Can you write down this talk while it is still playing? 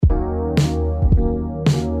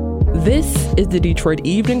This is the Detroit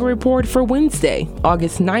Evening Report for Wednesday,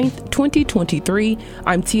 August 9th, 2023.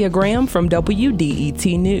 I'm Tia Graham from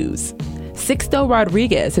WDET News. Sixto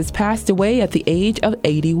Rodriguez has passed away at the age of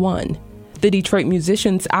 81. The Detroit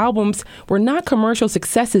musician's albums were not commercial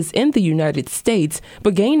successes in the United States,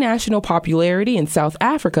 but gained national popularity in South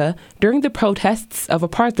Africa during the protests of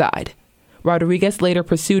apartheid. Rodriguez later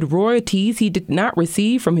pursued royalties he did not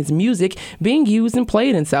receive from his music being used and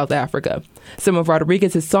played in South Africa. Some of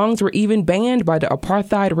Rodriguez's songs were even banned by the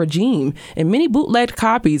apartheid regime, and many bootleg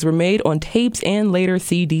copies were made on tapes and later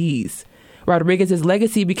CDs. Rodriguez's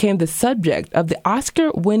legacy became the subject of the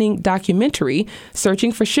Oscar-winning documentary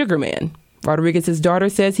Searching for Sugar Man. Rodriguez's daughter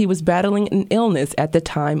says he was battling an illness at the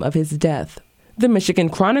time of his death. The Michigan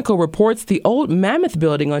Chronicle reports the old Mammoth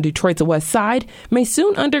building on Detroit's west side may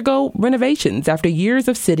soon undergo renovations after years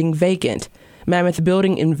of sitting vacant. Mammoth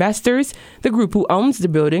Building Investors, the group who owns the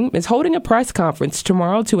building, is holding a press conference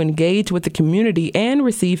tomorrow to engage with the community and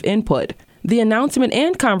receive input. The announcement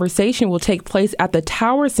and conversation will take place at the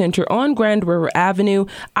Tower Center on Grand River Avenue,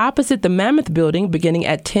 opposite the Mammoth Building, beginning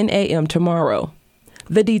at 10 a.m. tomorrow.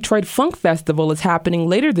 The Detroit Funk Festival is happening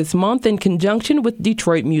later this month in conjunction with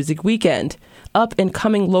Detroit Music Weekend.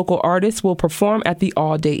 Up-and-coming local artists will perform at the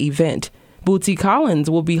all-day event. Bootsy Collins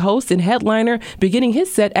will be host and headliner, beginning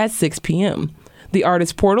his set at 6 p.m. The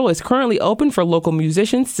artist portal is currently open for local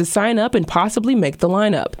musicians to sign up and possibly make the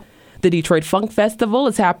lineup. The Detroit Funk Festival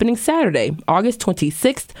is happening Saturday, August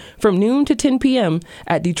 26th, from noon to 10 p.m.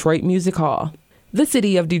 at Detroit Music Hall. The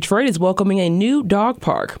city of Detroit is welcoming a new dog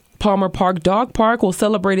park. Palmer Park Dog Park will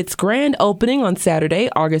celebrate its grand opening on Saturday,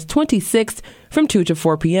 August 26th, from 2 to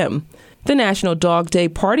 4 p.m. The National Dog Day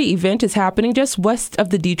Party event is happening just west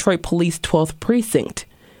of the Detroit Police 12th Precinct.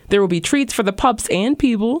 There will be treats for the pups and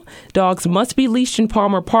people. Dogs must be leashed in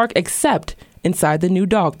Palmer Park except inside the new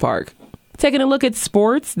dog park. Taking a look at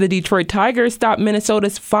sports, the Detroit Tigers stopped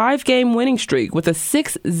Minnesota's 5-game winning streak with a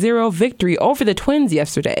 6-0 victory over the Twins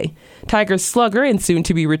yesterday. Tigers slugger and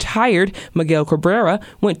soon-to-be retired Miguel Cabrera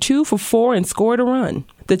went 2 for 4 and scored a run.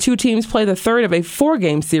 The two teams play the third of a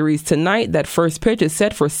 4-game series tonight. That first pitch is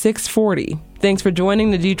set for 6:40. Thanks for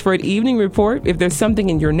joining the Detroit Evening Report. If there's something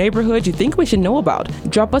in your neighborhood you think we should know about,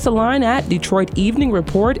 drop us a line at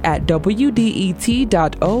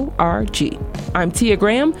DetroitEveningReport@WDET.org. I'm Tia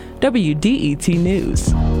Graham, WDET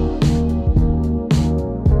News.